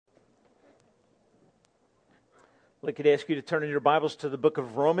I could ask you to turn in your Bibles to the book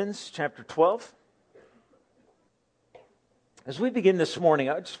of Romans, chapter 12. As we begin this morning,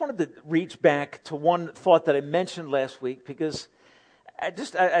 I just wanted to reach back to one thought that I mentioned last week because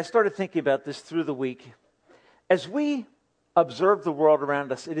I started thinking about this through the week. As we observe the world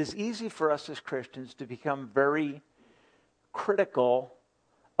around us, it is easy for us as Christians to become very critical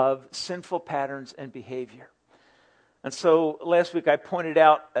of sinful patterns and behavior. And so last week I pointed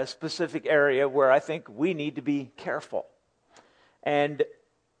out a specific area where I think we need to be careful. And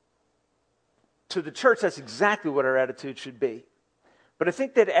to the church, that's exactly what our attitude should be. But I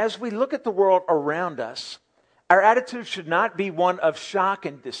think that as we look at the world around us, our attitude should not be one of shock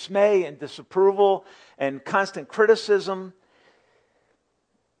and dismay and disapproval and constant criticism.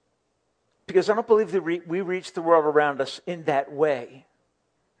 Because I don't believe that we reach the world around us in that way.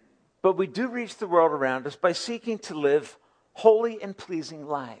 But we do reach the world around us by seeking to live holy and pleasing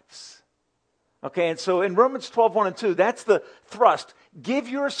lives. Okay, and so in Romans 12, 1 and 2, that's the thrust. Give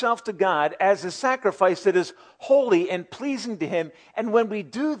yourself to God as a sacrifice that is holy and pleasing to Him. And when we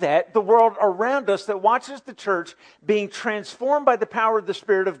do that, the world around us that watches the church being transformed by the power of the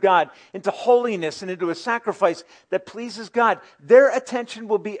Spirit of God into holiness and into a sacrifice that pleases God, their attention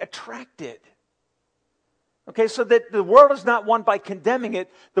will be attracted. Okay, so that the world is not won by condemning it.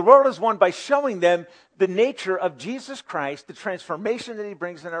 The world is won by showing them the nature of Jesus Christ, the transformation that He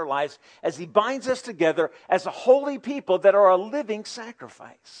brings in our lives as He binds us together as a holy people that are a living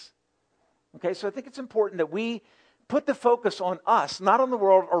sacrifice. Okay, so I think it's important that we put the focus on us, not on the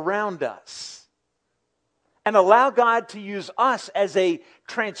world around us, and allow God to use us as a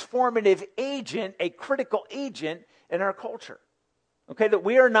transformative agent, a critical agent in our culture. Okay, that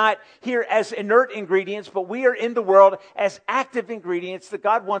we are not here as inert ingredients, but we are in the world as active ingredients that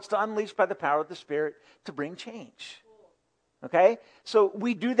God wants to unleash by the power of the Spirit to bring change. Okay, so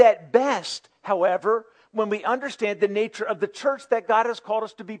we do that best, however, when we understand the nature of the church that God has called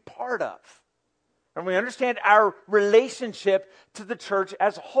us to be part of. And we understand our relationship to the church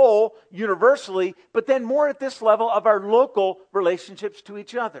as a whole, universally, but then more at this level of our local relationships to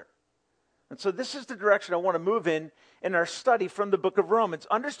each other. And so this is the direction I want to move in our study from the book of Romans.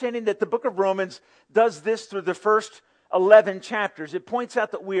 Understanding that the book of Romans does this through the first 11 chapters. It points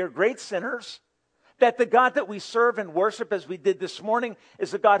out that we are great sinners, that the God that we serve and worship, as we did this morning,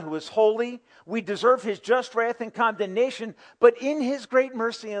 is a God who is holy. We deserve His just wrath and condemnation, but in His great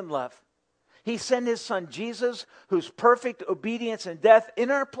mercy and love, He sent His Son Jesus, whose perfect obedience and death in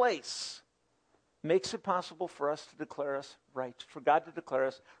our place makes it possible for us to declare us right, for God to declare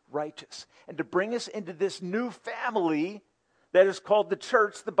us righteous, and to bring us into this new family that is called the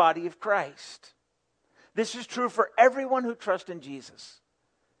church, the body of Christ. This is true for everyone who trusts in Jesus.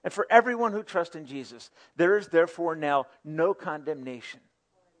 And for everyone who trusts in Jesus, there is therefore now no condemnation.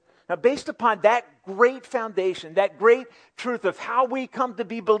 Now, based upon that great foundation, that great truth of how we come to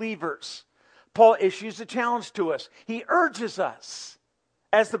be believers, Paul issues a challenge to us. He urges us,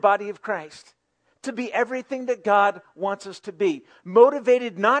 as the body of Christ, to be everything that God wants us to be.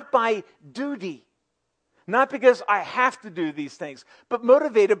 Motivated not by duty, not because I have to do these things, but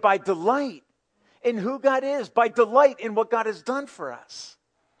motivated by delight in who God is, by delight in what God has done for us.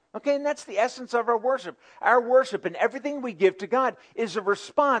 Okay, and that's the essence of our worship. Our worship and everything we give to God is a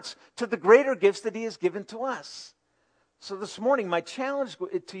response to the greater gifts that He has given to us. So this morning, my challenge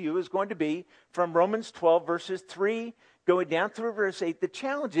to you is going to be from Romans 12, verses 3, going down through verse 8. The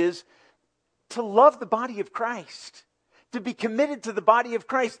challenge is to love the body of Christ, to be committed to the body of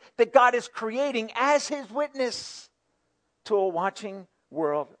Christ that God is creating as His witness to a watching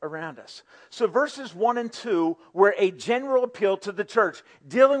world around us. So verses 1 and 2 were a general appeal to the church,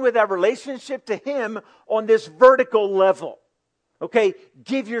 dealing with our relationship to Him on this vertical level. Okay,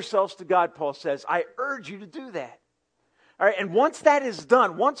 give yourselves to God, Paul says. I urge you to do that. All right, and once that is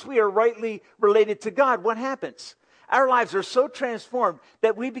done, once we are rightly related to God, what happens? Our lives are so transformed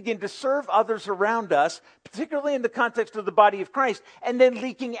that we begin to serve others around us, particularly in the context of the body of Christ, and then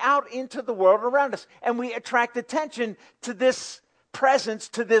leaking out into the world around us. And we attract attention to this presence,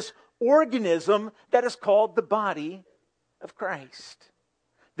 to this organism that is called the body of Christ.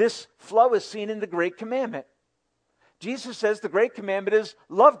 This flow is seen in the Great Commandment. Jesus says the Great Commandment is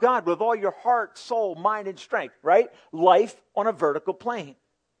love God with all your heart, soul, mind, and strength, right? Life on a vertical plane.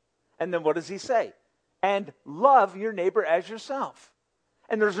 And then what does He say? And love your neighbor as yourself.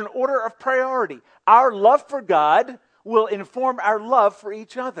 And there's an order of priority. Our love for God will inform our love for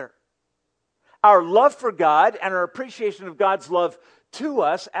each other. Our love for God and our appreciation of God's love to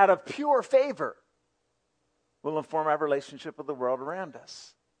us out of pure favor will inform our relationship with the world around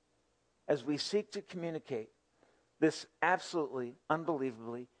us as we seek to communicate this absolutely,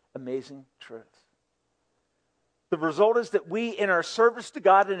 unbelievably amazing truth. The result is that we, in our service to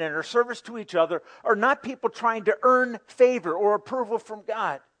God and in our service to each other, are not people trying to earn favor or approval from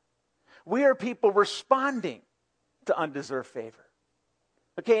God. We are people responding to undeserved favor.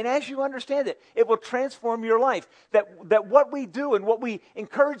 Okay, and as you understand it, it will transform your life. That what we do and what we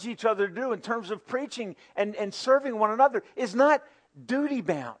encourage each other to do in terms of preaching and serving one another is not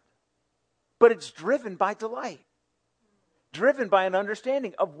duty-bound, but it's driven by delight, driven by an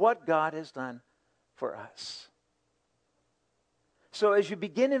understanding of what God has done for us. So as you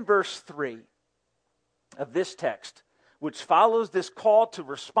begin in verse 3 of this text, which follows this call to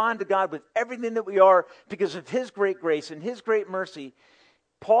respond to God with everything that we are because of His great grace and His great mercy,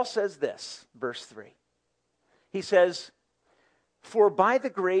 Paul says this, verse 3. He says, "For by the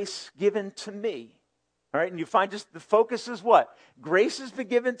grace given to me," all right, and you find just the focus is what? Grace has been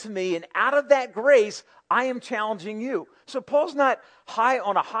given to me, and out of that grace, I am challenging you. So Paul's not high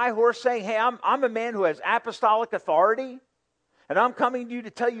on a high horse saying, hey, I'm a man who has apostolic authority, and I'm coming to you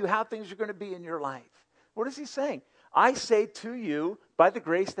to tell you how things are going to be in your life. What is he saying? I say to you, by the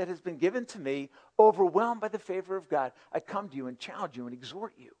grace that has been given to me, overwhelmed by the favor of God, I come to you and challenge you and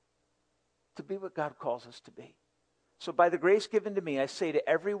exhort you to be what God calls us to be. So by the grace given to me, I say to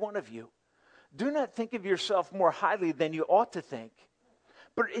every one of you, do not think of yourself more highly than you ought to think,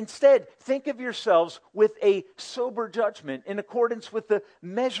 but instead think of yourselves with a sober judgment in accordance with the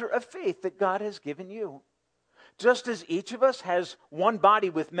measure of faith that God has given you. Just as each of us has one body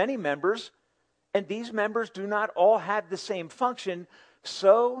with many members, and these members do not all have the same function,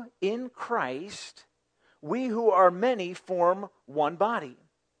 so in Christ, we who are many form one body.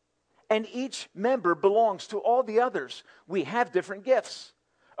 And each member belongs to all the others. We have different gifts,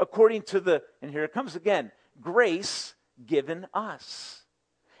 according to the, and here it comes again, grace given us.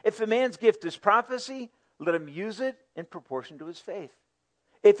 If a man's gift is prophecy, let him use it in proportion to his faith.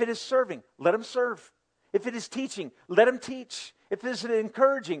 If it is serving, let him serve. If it is teaching, let him teach. If it is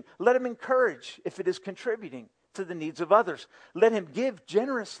encouraging, let him encourage. If it is contributing to the needs of others, let him give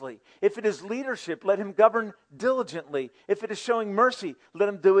generously. If it is leadership, let him govern diligently. If it is showing mercy, let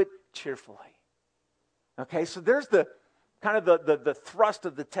him do it cheerfully. Okay, so there's the kind of the thrust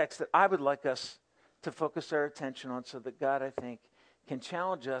of the text that I would like us to focus our attention on, so that God, I think, can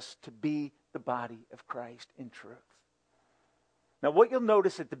challenge us to be the body of Christ in truth. Now, what you'll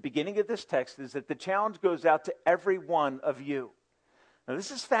notice at the beginning of this text is that the challenge goes out to every one of you. Now, this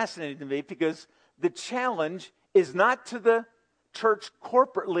is fascinating to me because the challenge is not to the church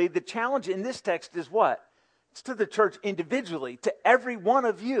corporately. The challenge in this text is what? It's to the church individually, to every one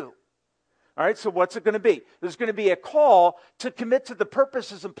of you. All right, so what's it going to be? There's going to be a call to commit to the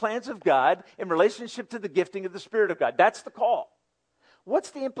purposes and plans of God in relationship to the gifting of the Spirit of God. That's the call. What's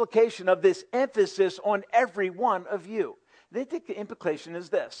the implication of this emphasis on every one of you? They think the implication is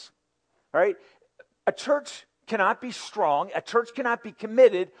this, all right? A church cannot be strong, a church cannot be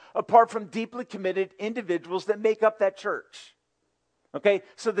committed apart from deeply committed individuals that make up that church. Okay,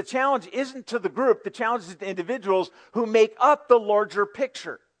 so the challenge isn't to the group, the challenge is to individuals who make up the larger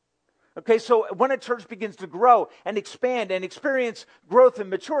picture. Okay, so when a church begins to grow and expand and experience growth and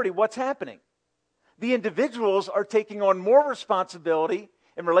maturity, what's happening? The individuals are taking on more responsibility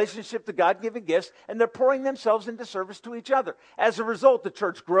in relationship to God-given gifts, and they're pouring themselves into service to each other. As a result, the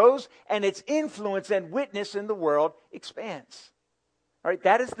church grows, and its influence and witness in the world expands. All right,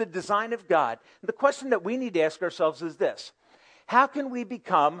 that is the design of God. And the question that we need to ask ourselves is this: how can we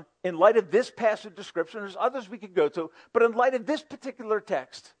become, in light of this passage of Scripture, there's others we could go to, but in light of this particular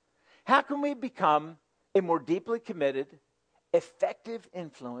text, how can we become a more deeply committed, effective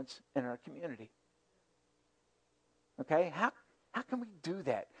influence in our community? Okay, how can we do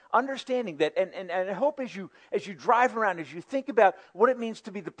that? Understanding that, and I hope as you drive around, as you think about what it means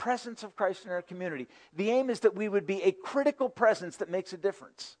to be the presence of Christ in our community, the aim is that we would be a critical presence that makes a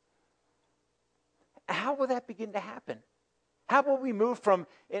difference. How will that begin to happen? How will we move from,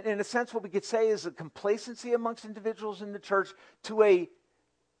 in a sense, what we could say is a complacency amongst individuals in the church to a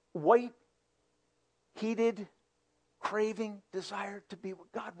white, heated, craving desire to be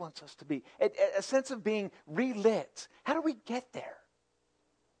what God wants us to be, a sense of being relit? How do we get there?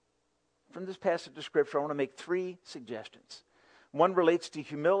 From this passage of Scripture, I want to make 3 suggestions. One relates to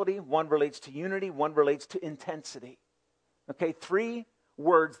humility, one relates to unity, one relates to intensity. Okay, 3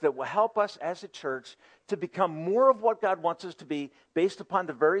 words that will help us as a church to become more of what God wants us to be based upon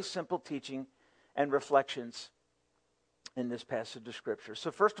the very simple teaching and reflections in this passage of Scripture.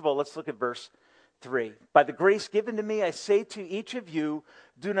 So first of all, let's look at verse 3. By the grace given to me, I say to each of you,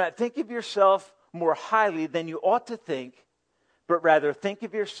 do not think of yourself more highly than you ought to think, but rather think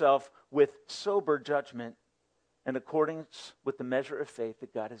of yourself with sober judgment in accordance with the measure of faith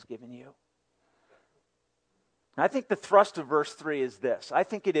that God has given you. I think the thrust of verse 3 is this. I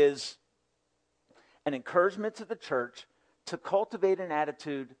think it is an encouragement to the church to cultivate an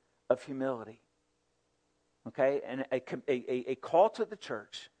attitude of humility. Okay? And a call to the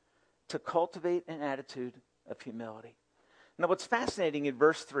church to cultivate an attitude of humility. Now, what's fascinating in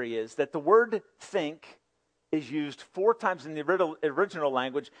verse 3 is that the word think is used 4 times in the original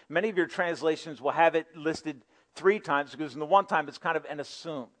language. Many of your translations will have it listed 3 times because in the one time it's kind of an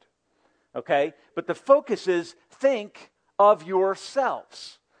assumed. Okay? But the focus is think of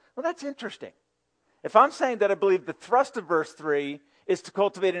yourselves. Well, that's interesting. If I'm saying that I believe the thrust of verse 3 is to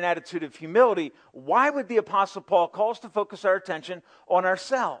cultivate an attitude of humility, why would the Apostle Paul call us to focus our attention on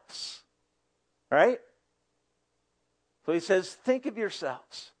ourselves? Right? So he says, think of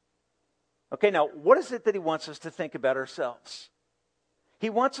yourselves. Okay, now, what is it that he wants us to think about ourselves? He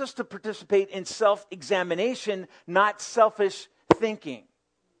wants us to participate in self-examination, not selfish thinking.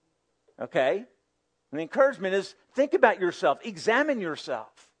 Okay? And the encouragement is, think about yourself. Examine yourself.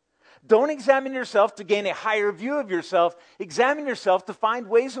 Don't examine yourself to gain a higher view of yourself. Examine yourself to find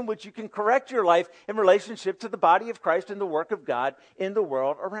ways in which you can correct your life in relationship to the body of Christ and the work of God in the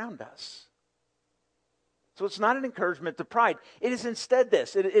world around us. So it's not an encouragement to pride. It is instead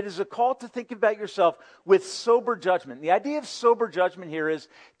this. It is a call to think about yourself with sober judgment. The idea of sober judgment here is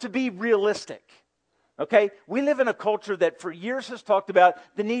to be realistic. Okay? We live in a culture that for years has talked about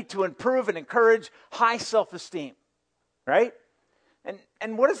the need to improve and encourage high self-esteem. Right?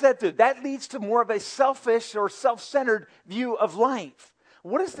 And what does that do? That leads to more of a selfish or self-centered view of life.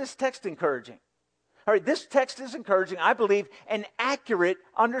 What is this text encouraging? All right, this text is encouraging, I believe, an accurate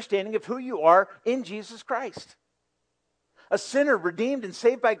understanding of who you are in Jesus Christ. A sinner redeemed and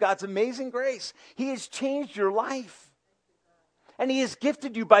saved by God's amazing grace. He has changed your life. And He has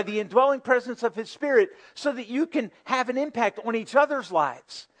gifted you by the indwelling presence of His Spirit so that you can have an impact on each other's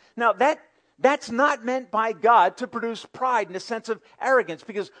lives. Now, that's not meant by God to produce pride and a sense of arrogance,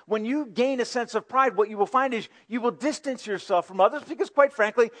 because when you gain a sense of pride, what you will find is you will distance yourself from others because, quite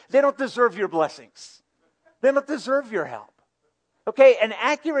frankly, they don't deserve your blessings. They don't deserve your help. Okay, an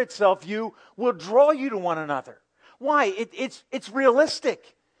accurate self-view will draw you to one another. Why? It's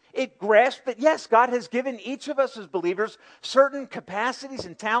realistic. It grasps that, yes, God has given each of us as believers certain capacities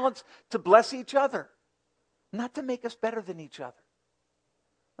and talents to bless each other, not to make us better than each other.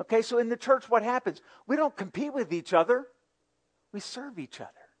 Okay, so in the church, what happens? We don't compete with each other. We serve each other.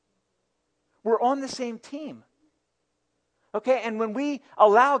 We're on the same team. Okay, and when we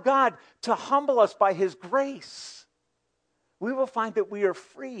allow God to humble us by His grace, we will find that we are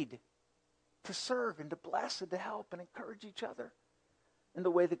freed to serve and to bless and to help and encourage each other in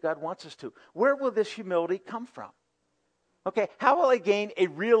the way that God wants us to. Where will this humility come from? Okay, how will I gain a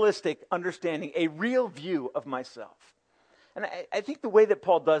realistic understanding, a real view of myself? And I think the way that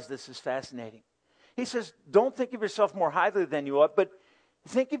Paul does this is fascinating. He says, don't think of yourself more highly than you ought, but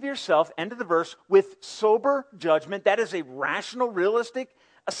think of yourself, end of the verse, with sober judgment. That is a rational, realistic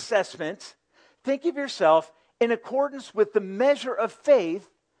assessment. Think of yourself in accordance with the measure of faith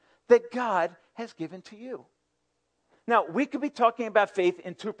that God has given to you. Now, we could be talking about faith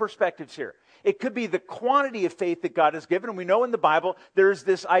in 2 perspectives here. It could be the quantity of faith that God has given. And we know in the Bible there's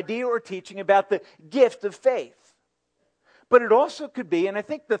this idea or teaching about the gift of faith. But it also could be, and I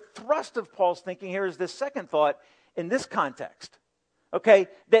think the thrust of Paul's thinking here is this second thought in this context. Okay,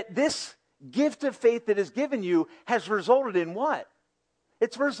 that this gift of faith that is given you has resulted in what?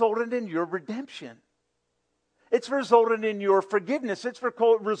 It's resulted in your redemption. It's resulted in your forgiveness. It's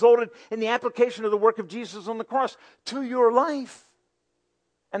resulted in the application of the work of Jesus on the cross to your life.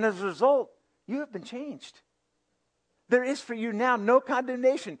 And as a result, you have been changed. There is for you now no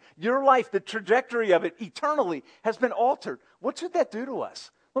condemnation. Your life, the trajectory of it eternally has been altered. What should that do to us?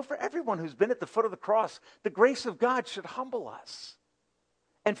 Well, for everyone who's been at the foot of the cross, the grace of God should humble us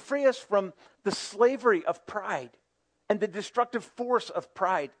and free us from the slavery of pride and the destructive force of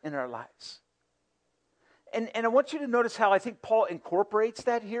pride in our lives. And I want you to notice how I think Paul incorporates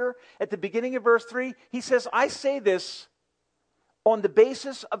that here. At the beginning of verse 3, he says, I say this on the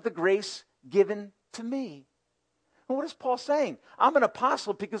basis of the grace given to me. And what is Paul saying? I'm an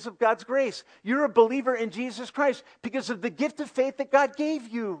apostle because of God's grace. You're a believer in Jesus Christ because of the gift of faith that God gave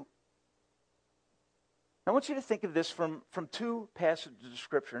you. I want you to think of this from 2 passages of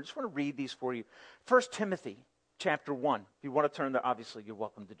Scripture. I just want to read these for you. 1 Timothy chapter 1. If you want to turn there, obviously you're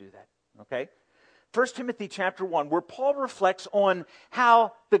welcome to do that. Okay? 1 Timothy chapter 1, where Paul reflects on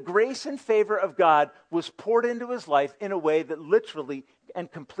how the grace and favor of God was poured into his life in a way that literally and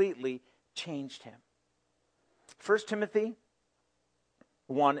completely changed him. 1 Timothy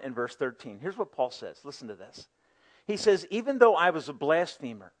 1 and verse 13. Here's what Paul says. Listen to this. He says, even though I was a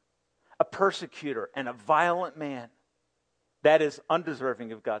blasphemer a persecutor and a violent man that is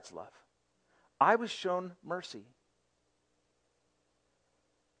undeserving of God's love. I was shown mercy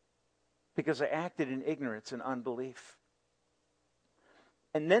because I acted in ignorance and unbelief.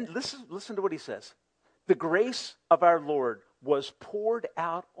 And then listen to what he says. The grace of our Lord was poured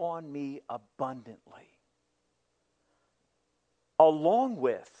out on me abundantly, along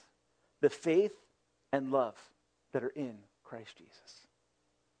with the faith and love that are in Christ Jesus.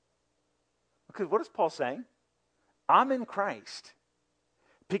 Okay, what is Paul saying? I'm in Christ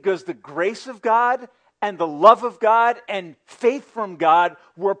because the grace of God and the love of God and faith from God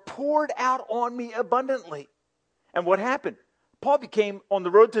were poured out on me abundantly. And what happened? Paul became, on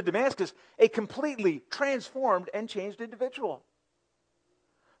the road to Damascus, a completely transformed and changed individual.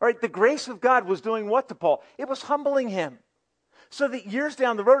 All right, the grace of God was doing what to Paul? It was humbling him. So that years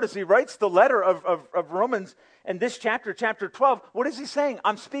down the road, as he writes the letter of Romans, and this chapter 12, what is he saying?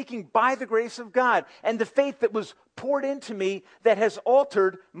 I'm speaking by the grace of God and the faith that was poured into me that has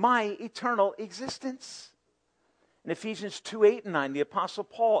altered my eternal existence. In Ephesians 2:8-9, the Apostle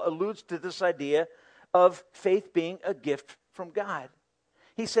Paul alludes to this idea of faith being a gift from God.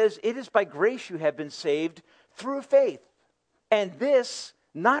 He says, it is by grace you have been saved through faith. And this,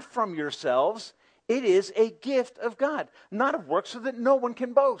 not from yourselves, it is a gift of God, not of works, so that no one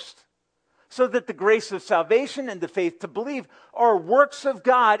can boast. So that the grace of salvation and the faith to believe are works of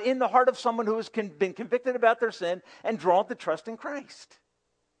God in the heart of someone who has been convicted about their sin and drawn to trust in Christ.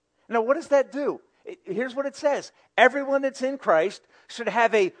 Now, what does that do? Here's what it says. Everyone that's in Christ should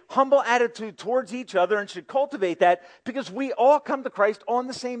have a humble attitude towards each other and should cultivate that because we all come to Christ on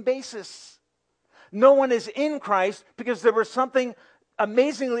the same basis. No one is in Christ because there was something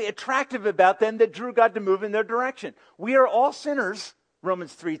amazingly attractive about them that drew God to move in their direction. We are all sinners,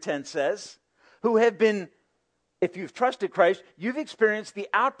 Romans 3:10 says, who have been, if you've trusted Christ, you've experienced the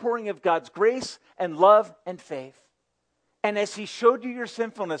outpouring of God's grace and love and faith. And as he showed you your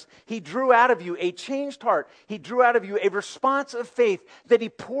sinfulness, he drew out of you a changed heart. He drew out of you a response of faith that he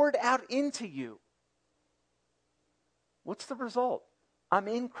poured out into you. What's the result? I'm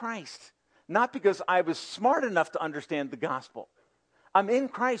in Christ. Not because I was smart enough to understand the gospel. I'm in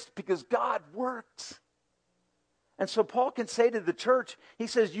Christ because God worked. And so Paul can say to the church, he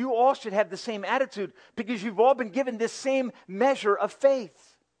says, you all should have the same attitude because you've all been given this same measure of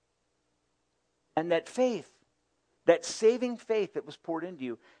faith. And that faith, that saving faith that was poured into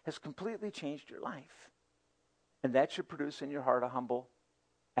you has completely changed your life. And that should produce in your heart a humble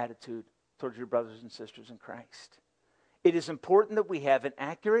attitude towards your brothers and sisters in Christ. It is important that we have an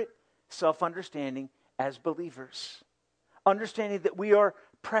accurate self-understanding as believers. Understanding that we are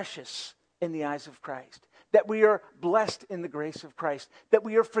precious in the eyes of Christ. That we are blessed in the grace of Christ. That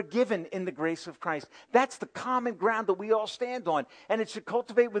we are forgiven in the grace of Christ. That's the common ground that we all stand on. And it should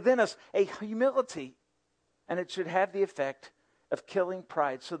cultivate within us a humility. And it should have the effect of killing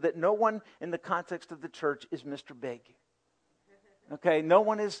pride so that no one in the context of the church is Mr. Big. Okay, no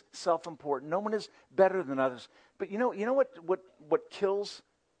one is self-important. No one is better than others. But you know what kills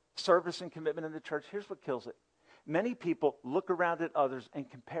service and commitment in the church? Here's what kills it. Many people look around at others and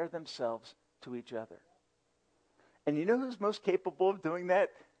compare themselves to each other. And you know who's most capable of doing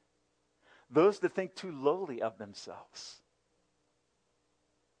that? Those that think too lowly of themselves.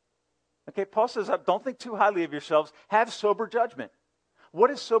 Okay, Paul says, don't think too highly of yourselves. Have sober judgment.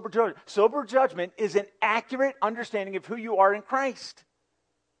 What is sober judgment? Sober judgment is an accurate understanding of who you are in Christ.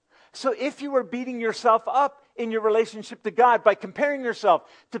 So if you are beating yourself up in your relationship to God by comparing yourself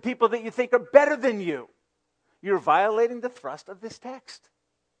to people that you think are better than you, you're violating the thrust of this text.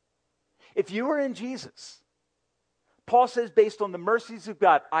 If you are in Jesus, Paul says, based on the mercies of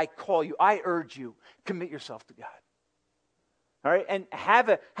God, I call you, I urge you, commit yourself to God. All right, and have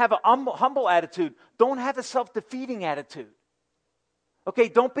a humble attitude. Don't have a self-defeating attitude. Okay,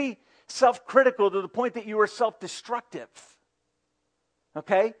 don't be self-critical to the point that you are self-destructive.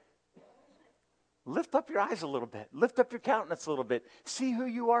 Okay? Lift up your eyes a little bit. Lift up your countenance a little bit. See who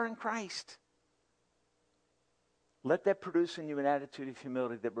you are in Christ. Let that produce in you an attitude of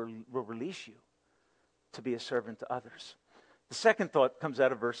humility that will release you to be a servant to others. The second thought comes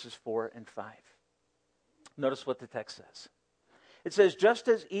out of verses 4 and 5. Notice what the text says. It says, just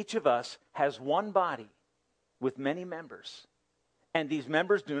as each of us has one body with many members, and these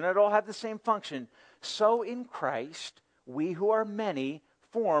members do not all have the same function, so in Christ we who are many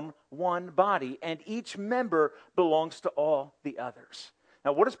form one body, and each member belongs to all the others.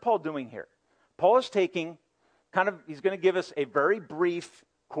 Now, what is Paul doing here? Paul is taking he's going to give us a very brief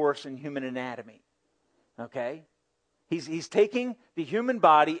course in human anatomy. Okay? He's taking the human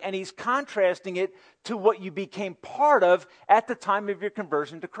body and he's contrasting it to what you became part of at the time of your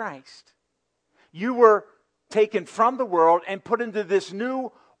conversion to Christ. You were taken from the world and put into this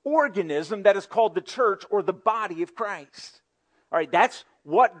new organism that is called the church or the body of Christ. All right, that's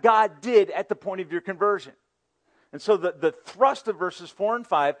what God did at the point of your conversion. And so the thrust of verses 4 and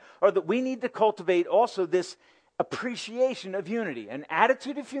 5 are that we need to cultivate also this appreciation of unity, an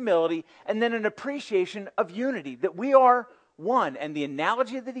attitude of humility, and then an appreciation of unity, that we are one. And the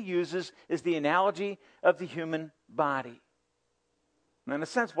analogy that he uses is the analogy of the human body. And in a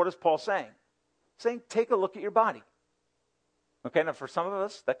sense, what is Paul saying? Saying, take a look at your body. Okay, now for some of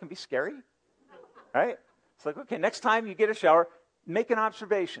us, that can be scary, right? It's like, okay, next time you get a shower, make an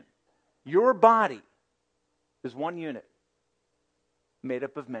observation. Your body is one unit made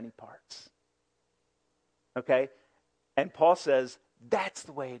up of many parts. Okay? And Paul says, that's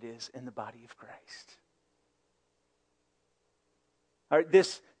the way it is in the body of Christ. All right,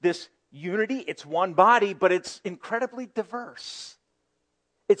 this unity, it's one body, but it's incredibly diverse.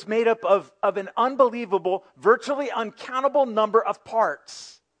 It's made up of an unbelievable, virtually uncountable number of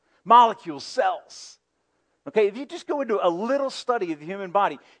parts, molecules, cells. Okay, if you just go into a little study of the human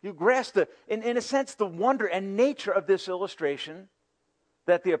body, you grasp, in a sense, the wonder and nature of this illustration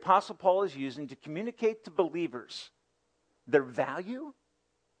that the Apostle Paul is using to communicate to believers their value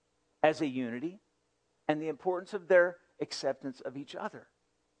as a unity and the importance of their acceptance of each other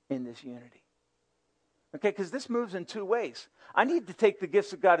in this unity. Okay, because this moves in two ways. I need to take the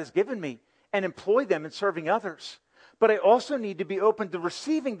gifts that God has given me and employ them in serving others. But I also need to be open to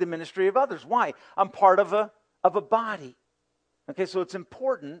receiving the ministry of others. Why? I'm part of a body. Okay, so it's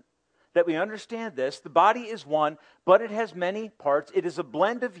important that we understand this. The body is one, but it has many parts. It is a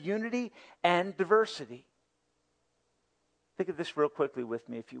blend of unity and diversity. Think of this real quickly with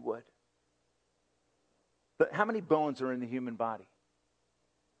me, if you would. But how many bones are in the human body?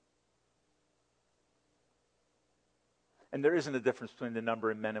 And there isn't a difference between the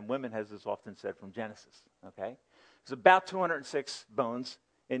number in men and women, as is often said from Genesis. Okay? There's about 206 bones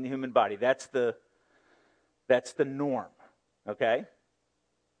in the human body. That's the norm. Okay?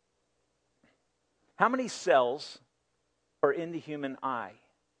 How many cells are in the human eye?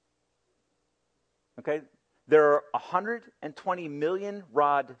 Okay? There are 120 million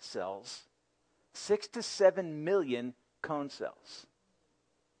rod cells, 6 to 7 million cone cells.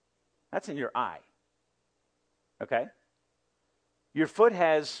 That's in your eye. Okay? Your foot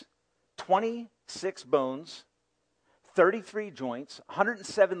has 26 bones, 33 joints,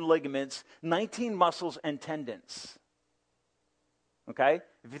 107 ligaments, 19 muscles, and tendons. Okay?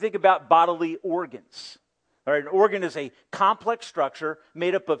 If you think about bodily organs, all right, an organ is a complex structure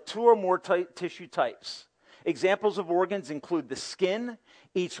made up of two or more tissue types. Examples of organs include the skin,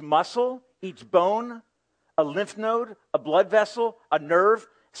 each muscle, each bone, a lymph node, a blood vessel, a nerve,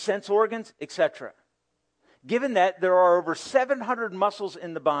 sense organs, etc. Given that there are over 700 muscles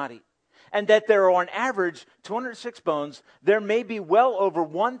in the body, and that there are on average 206 bones, there may be well over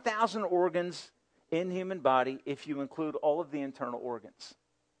 1,000 organs in the human body if you include all of the internal organs.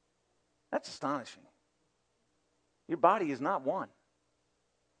 That's astonishing. Your body is not one.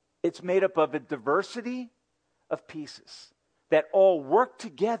 It's made up of a diversity of pieces that all work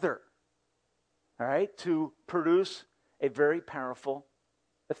together, all right, to produce a very powerful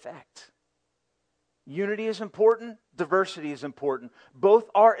effect. Unity is important. Diversity is important. Both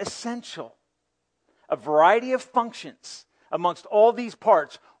are essential. A variety of functions amongst all these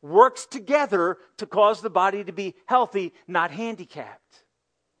parts works together to cause the body to be healthy, not handicapped.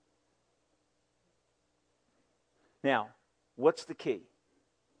 Now, what's the key?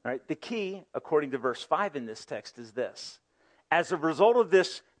 All right, the key, according to verse 5 in this text, is this. As a result of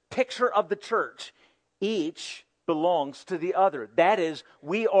this picture of the church, each belongs to the other. That is,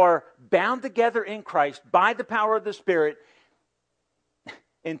 we are bound together in Christ by the power of the Spirit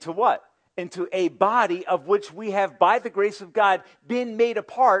into what? Into a body of which we have, by the grace of God, been made a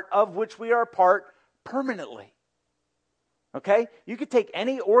part, of which we are a part permanently. Okay? You could take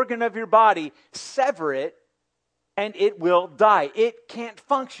any organ of your body, sever it, and it will die. It can't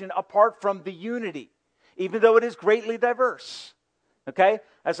function apart from the unity, even though it is greatly diverse. Okay?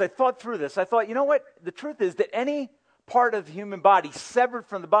 As I thought through this, I thought, you know what? The truth is that any part of the human body severed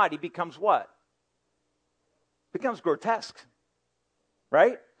from the body becomes what? Becomes grotesque.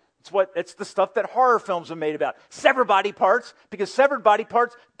 Right? It's the stuff that horror films are made about. Severed body parts, because severed body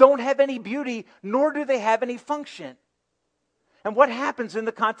parts don't have any beauty, nor do they have any function. And what happens in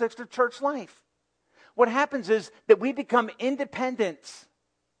the context of church life? What happens is that we become independent.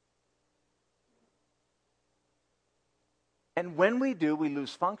 And when we do, we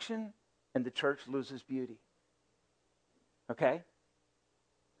lose function and the church loses beauty. Okay?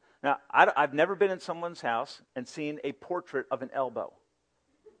 Now, I've never been in someone's house and seen a portrait of an elbow.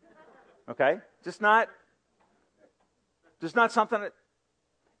 Okay? Just not something that...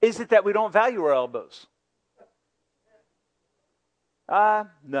 Is it that we don't value our elbows?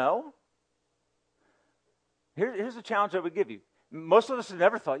 No. Here's a challenge I would give you. Most of us have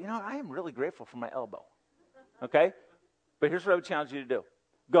never thought, I am really grateful for my elbow. Okay? But here's what I would challenge you to do.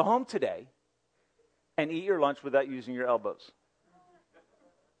 Go home today and eat your lunch without using your elbows.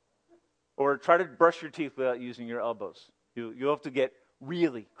 Or try to brush your teeth without using your elbows. You'll have to get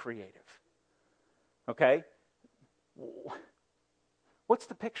really creative. Okay? What's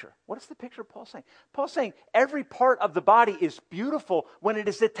the picture? What is the picture Paul's saying? Paul's saying every part of the body is beautiful when it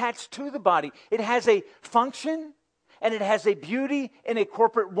is attached to the body. It has a function and it has a beauty and a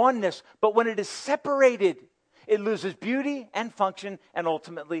corporate oneness. But when it is separated, it loses beauty and function and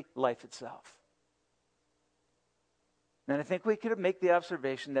ultimately life itself. And I think we could make the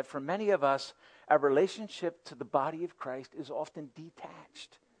observation that for many of us, our relationship to the body of Christ is often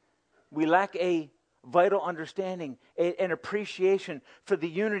detached. We lack a vital understanding, an appreciation for the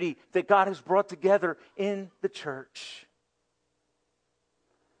unity that God has brought together in the church.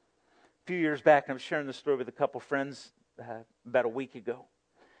 A few years back, I was sharing this story with a couple friends about a week ago.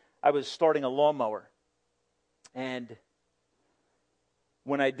 I was starting a lawnmower. And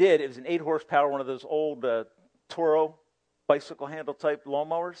when I did, it was an 8 horsepower, one of those old Toro bicycle handle type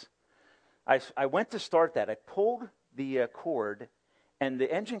lawnmowers. I went to start that. I pulled the cord, and the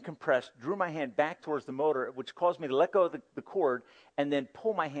engine compressed, drew my hand back towards the motor, which caused me to let go of the cord and then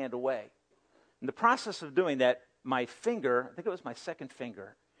pull my hand away. In the process of doing that, my finger, I think it was my second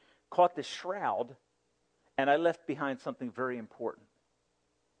finger, caught the shroud, and I left behind something very important.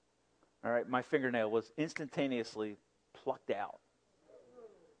 All right, my fingernail was instantaneously plucked out.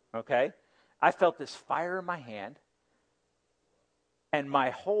 Okay? I felt this fire in my hand, and my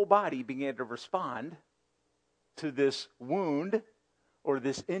whole body began to respond to this wound or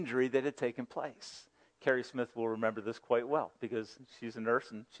this injury that had taken place. Carrie Smith will remember this quite well because she's a nurse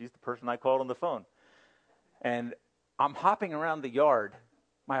and she's the person I called on the phone. And I'm hopping around the yard,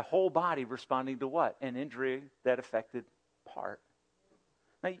 my whole body responding to what? An injury that affected part.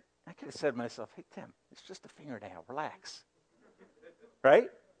 Now, I could have said to myself, hey, Tim, it's just a fingernail, relax. Right?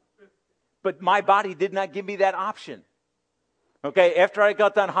 But my body did not give me that option. Okay, after I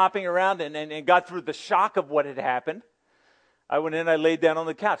got done hopping around and got through the shock of what had happened, I went in, I laid down on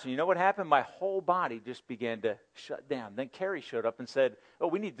the couch. And you know what happened? My whole body just began to shut down. Then Carrie showed up and said, oh,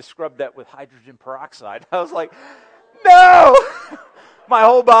 we need to scrub that with hydrogen peroxide. I was like, no! My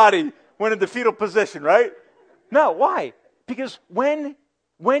whole body went into fetal position, right? No, why? Because when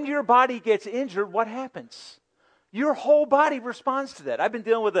your body gets injured, what happens? Your whole body responds to that. I've been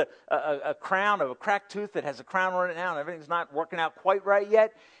dealing with a crown of a cracked tooth that has a crown on it now, and everything's not working out quite right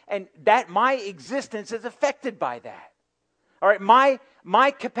yet. And that my existence is affected by that. All right,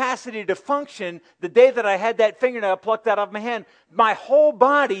 my capacity to function the day that I had that fingernail plucked out of my hand, my whole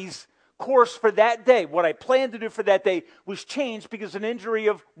body's course for that day, what I planned to do for that day, was changed because of an injury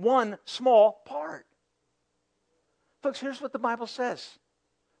of one small part. Folks, here's what the Bible says.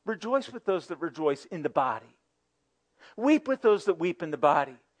 Rejoice with those that rejoice in the body. Weep with those that weep in the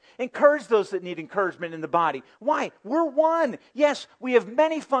body. Encourage those that need encouragement in the body. Why? We're one. Yes, we have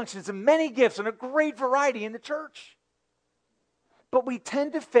many functions and many gifts and a great variety in the church. But we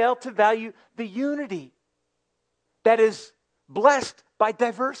tend to fail to value the unity that is blessed by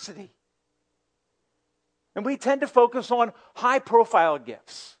diversity. And we tend to focus on high-profile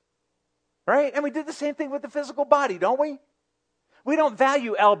gifts. Right? And we did the same thing with the physical body, don't we? We don't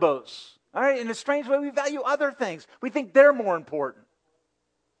value elbows. All right? In a strange way, we value other things. We think they're more important.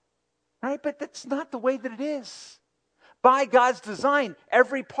 Right? But that's not the way that it is. By God's design,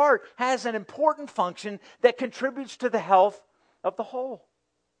 every part has an important function that contributes to the health of the whole.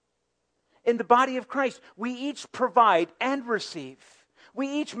 In the body of Christ, we each provide and receive. We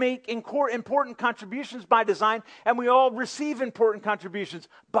each make important contributions by design, and we all receive important contributions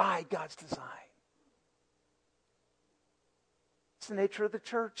by God's design. It's the nature of the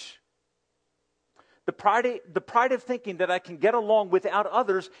church. The pride of thinking that I can get along without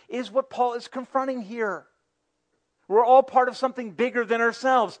others is what Paul is confronting here. We're all part of something bigger than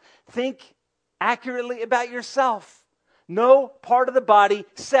ourselves. Think accurately about yourself. No part of the body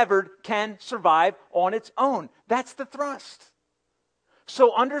severed can survive on its own. That's the thrust.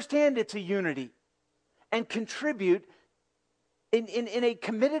 So understand it's a unity and contribute in a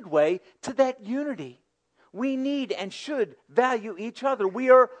committed way to that unity. We need and should value each other. We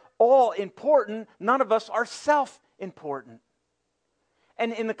are all important. None of us are self-important.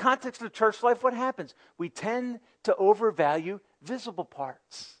 And in the context of church life, what happens? We tend to overvalue visible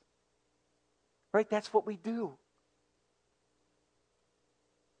parts. Right? That's what we do.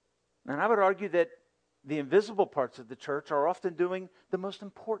 And I would argue that the invisible parts of the church are often doing the most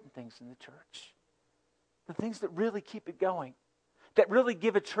important things in the church. The things that really keep it going, that really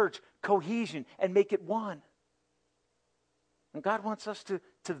give a church cohesion and make it one. And God wants us to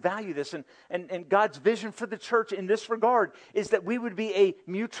value this. And God's vision for the church in this regard is that we would be a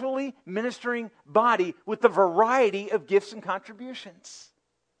mutually ministering body with a variety of gifts and contributions.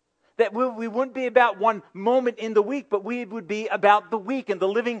 That we wouldn't be about one moment in the week, but we would be about the week and the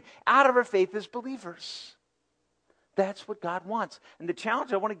living out of our faith as believers. That's what God wants. And the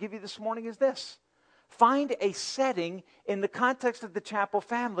challenge I want to give you this morning is this. Find a setting in the context of the chapel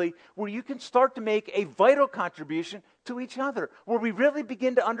family where you can start to make a vital contribution to each other, where we really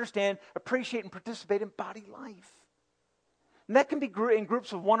begin to understand, appreciate, and participate in body life. And that can be in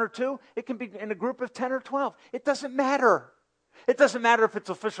groups of 1 or 2. It can be in a group of 10 or 12. It doesn't matter. It doesn't matter if it's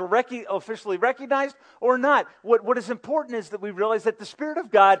officially recognized or not. What is important is that we realize that the Spirit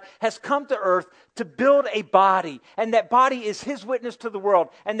of God has come to earth to build a body, and that body is His witness to the world,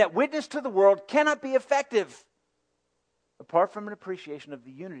 and that witness to the world cannot be effective apart from an appreciation of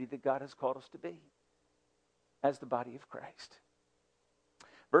the unity that God has called us to be as the body of Christ.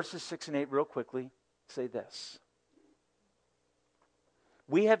 Verses 6 and 8 real quickly say this.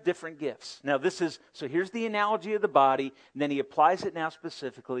 We have different gifts. Now so here's the analogy of the body, and then he applies it now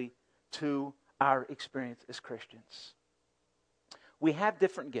specifically to our experience as Christians. We have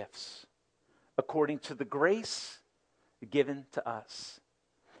different gifts according to the grace given to us.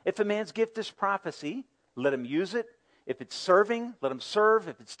 If a man's gift is prophecy, let him use it. If it's serving, let him serve.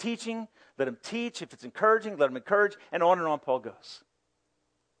 If it's teaching, let him teach. If it's encouraging, let him encourage. And on Paul goes.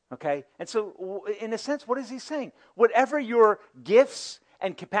 Okay? And so, in a sense, what is he saying? Whatever your gifts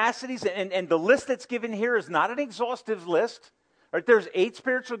and capacities, and the list that's given here is not an exhaustive list. Right? There's 8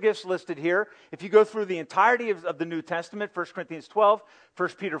 spiritual gifts listed here. If you go through the entirety of the New Testament, 1 Corinthians 12, 1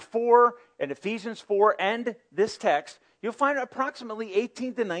 Peter 4, and Ephesians 4, and this text, you'll find approximately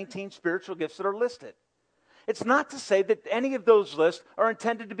 18 to 19 spiritual gifts that are listed. It's not to say that any of those lists are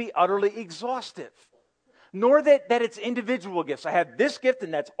intended to be utterly exhaustive, nor that it's individual gifts. I have this gift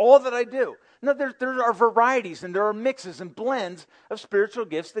and that's all that I do. No, there are varieties and there are mixes and blends of spiritual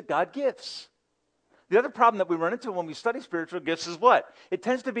gifts that God gives. The other problem that we run into when we study spiritual gifts is what? It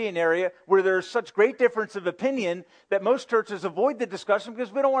tends to be an area where there's such great difference of opinion that most churches avoid the discussion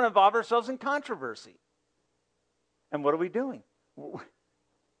because we don't want to involve ourselves in controversy. And what are we doing?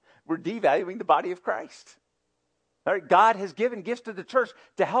 We're devaluing the body of Christ. All right, God has given gifts to the church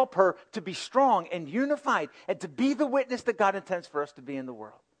to help her to be strong and unified and to be the witness that God intends for us to be in the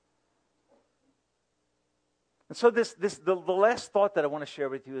world. And so the last thought that I want to share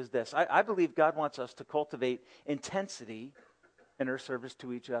with you is this. I believe God wants us to cultivate intensity in our service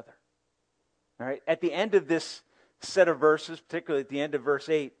to each other. All right, at the end of this set of verses, particularly at the end of verse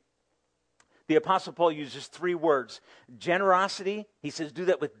 8, the Apostle Paul uses 3 words. Generosity, he says, do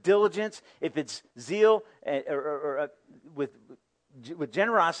that with diligence. If it's zeal, with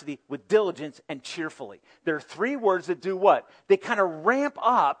generosity, with diligence, and cheerfully. There are 3 words that do what? They kind of ramp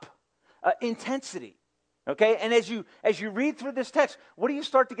up intensity. Okay? And as you read through this text, what do you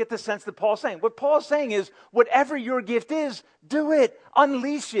start to get the sense that Paul's saying? What Paul's saying is, whatever your gift is, do it.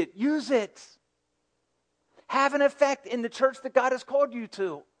 Unleash it. Use it. Have an effect in the church that God has called you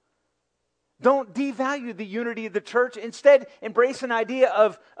to. Don't devalue the unity of the church. Instead, embrace an idea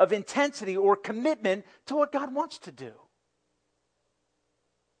of intensity or commitment to what God wants to do.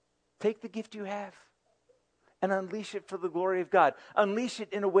 Take the gift you have and unleash it for the glory of God. Unleash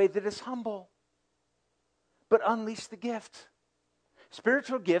it in a way that is humble. But unleash the gift.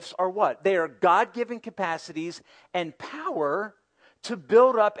 Spiritual gifts are what? They are God-given capacities and power to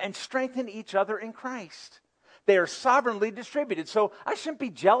build up and strengthen each other in Christ. They are sovereignly distributed. So I shouldn't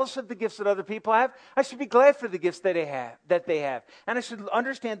be jealous of the gifts that other people have. I should be glad for the gifts that they have. And I should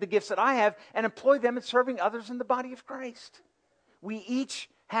understand the gifts that I have and employ them in serving others in the body of Christ. We each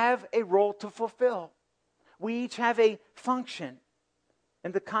have a role to fulfill. We each have a function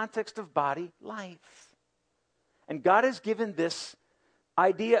in the context of body life. And God has given this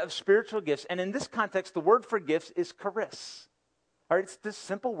idea of spiritual gifts. And in this context, the word for gifts is charis. All right, it's this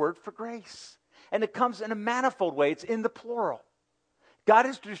simple word for grace. And it comes in a manifold way. It's in the plural. God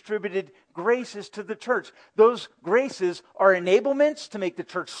has distributed graces to the church. Those graces are enablements to make the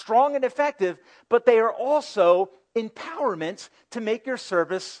church strong and effective, but they are also empowerments to make your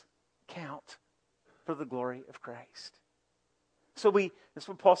service count for the glory of Christ. So that's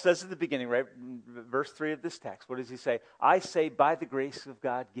what Paul says at the beginning, right? Verse 3 of this text. What does he say? I say, by the grace of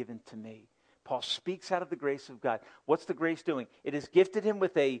God given to me. Paul speaks out of the grace of God. What's the grace doing? It has gifted him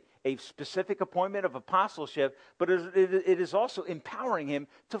with a specific appointment of apostleship, but it is also empowering him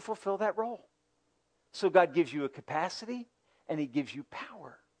to fulfill that role. So God gives you a capacity, and he gives you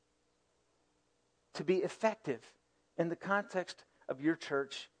power to be effective in the context of your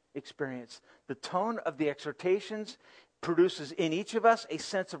church experience. The tone of the exhortations produces in each of us a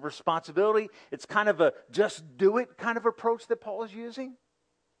sense of responsibility. It's kind of a just do it kind of approach that Paul is using.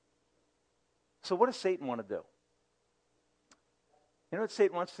 So what does Satan want to do? You know what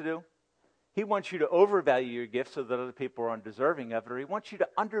Satan wants to do? He wants you to overvalue your gift so that other people are undeserving of it, or he wants you to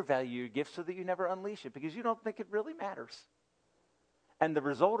undervalue your gift so that you never unleash it because you don't think it really matters. And the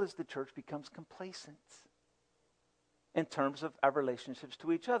result is the church becomes complacent in terms of our relationships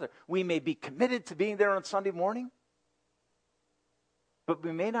to each other. We may be committed to being there on Sunday morning, but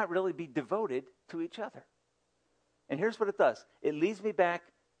we may not really be devoted to each other. And here's what it does. It leads me back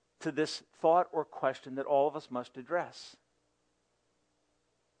to this thought or question that all of us must address.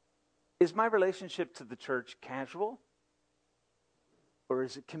 Is my relationship to the church casual, or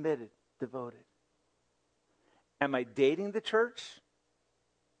is it committed, devoted? Am I dating the church,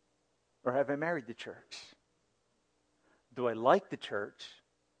 or have I married the church? Do I like the church,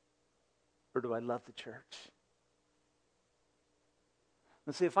 or do I love the church?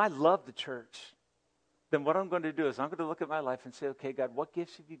 Let's see, if I love the church, then what I'm going to do is I'm going to look at my life and say, okay, God, what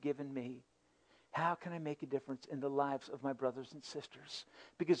gifts have you given me? How can I make a difference in the lives of my brothers and sisters?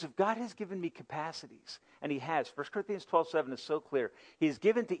 Because if God has given me capacities, and he has, 1 Corinthians 12:7 is so clear, he has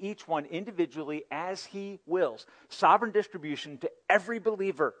given to each one individually as he wills, sovereign distribution to every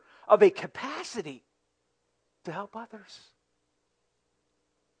believer of a capacity to help others.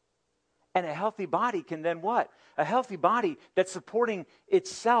 And a healthy body can then what? A healthy body that's supporting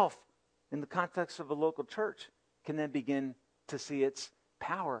itself in the context of a local church can then begin to see its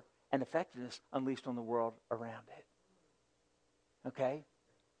power and effectiveness unleashed on the world around it. Okay?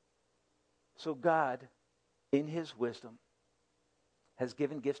 So God, in his wisdom, has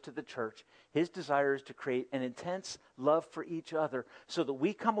given gifts to the church. His desire is to create an intense love for each other so that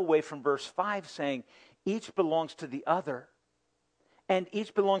we come away from verse 5 saying, each belongs to the other. And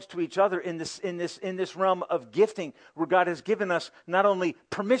each belongs to each other in this realm of gifting where God has given us not only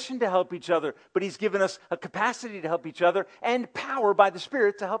permission to help each other, but he's given us a capacity to help each other and power by the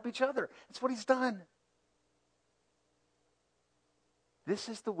Spirit to help each other. That's what he's done. This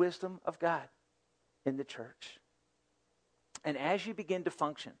is the wisdom of God in the church. And as you begin to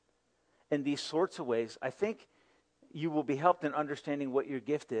function in these sorts of ways, I think you will be helped in understanding what your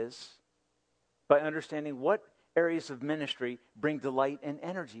gift is by understanding what areas of ministry bring delight and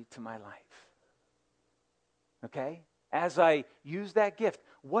energy to my life. Okay? As I use that gift,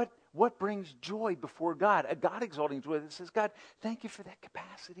 what brings joy before God? A God-exalting joy that says, God, thank you for that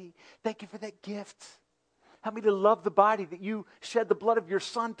capacity. Thank you for that gift. Help me to love the body that you shed the blood of your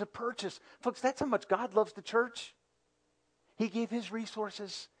Son to purchase. Folks, that's how much God loves the church. He gave his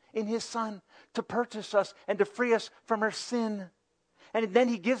resources in his Son to purchase us and to free us from our sin. And then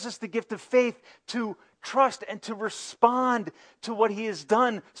he gives us the gift of faith to trust and to respond to what he has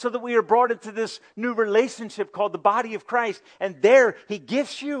done so that we are brought into this new relationship called the body of Christ. And there he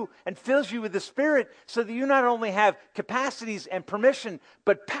gifts you and fills you with the Spirit so that you not only have capacities and permission,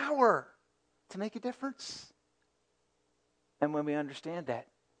 but power to make a difference. And when we understand that,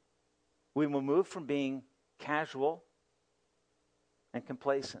 we will move from being casual and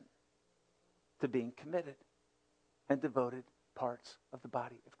complacent to being committed and devoted parts of the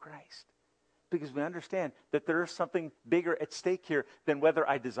body of Christ. Because we understand that there is something bigger at stake here than whether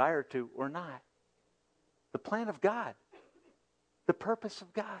I desire to or not. The plan of God, the purpose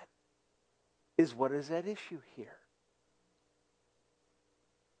of God is what is at issue here.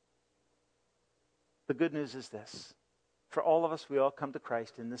 The good news is this. For all of us, we all come to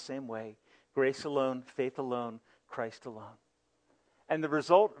Christ in the same way. Grace alone, faith alone, Christ alone. And the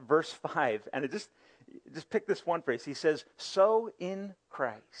result, verse 5, and it just pick this one phrase. He says, so in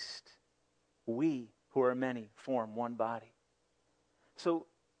Christ, we who are many form one body. So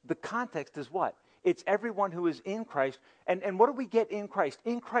the context is what? It's everyone who is in Christ. And what do we get in Christ?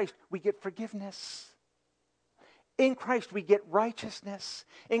 In Christ, we get forgiveness. In Christ, we get righteousness.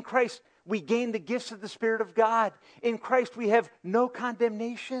 In Christ, we gain the gifts of the Spirit of God. In Christ, we have no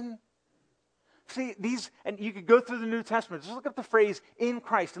condemnation. See, and you could go through the New Testament. Just look up the phrase, in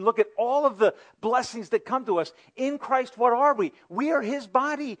Christ, and look at all of the blessings that come to us. In Christ, what are we? We are his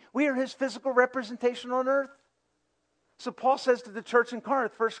body. We are his physical representation on earth. So Paul says to the church in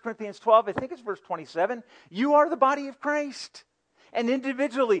Corinth, 1 Corinthians 12, I think it's verse 27, you are the body of Christ. And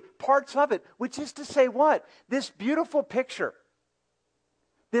individually, parts of it, which is to say what? This beautiful picture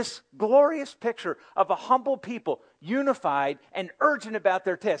This glorious picture of a humble people, unified and urgent about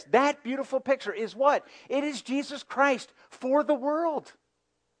their task. That beautiful picture is what? It is Jesus Christ for the world.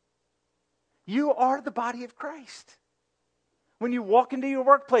 You are the body of Christ. When you walk into your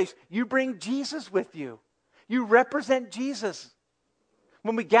workplace, you bring Jesus with you. You represent Jesus.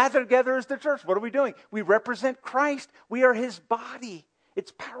 When we gather together as the church, what are we doing? We represent Christ. We are his body.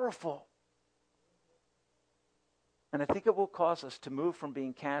 It's powerful. And I think it will cause us to move from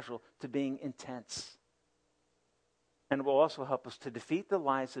being casual to being intense. And it will also help us to defeat the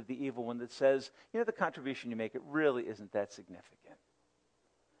lies of the evil one that says, the contribution you make, it really isn't that significant.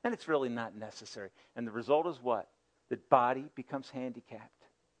 And it's really not necessary. And the result is what? The body becomes handicapped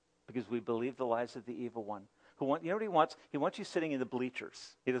because we believe the lies of the evil one. You know what he wants? He wants you sitting in the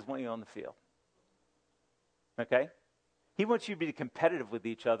bleachers. He doesn't want you on the field. Okay? He wants you to be competitive with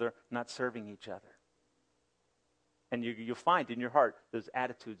each other, not serving each other. And you'll find in your heart those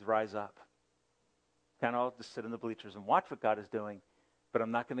attitudes rise up. Kind of, I'll just sit in the bleachers and watch what God is doing, but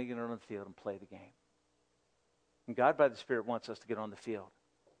I'm not going to get on the field and play the game. And God, by the Spirit, wants us to get on the field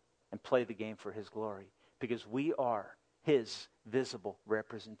and play the game for his glory, because we are his visible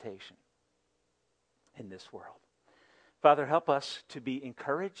representation in this world. Father, help us to be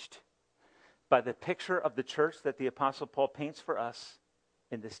encouraged by the picture of the church that the Apostle Paul paints for us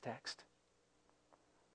in this text.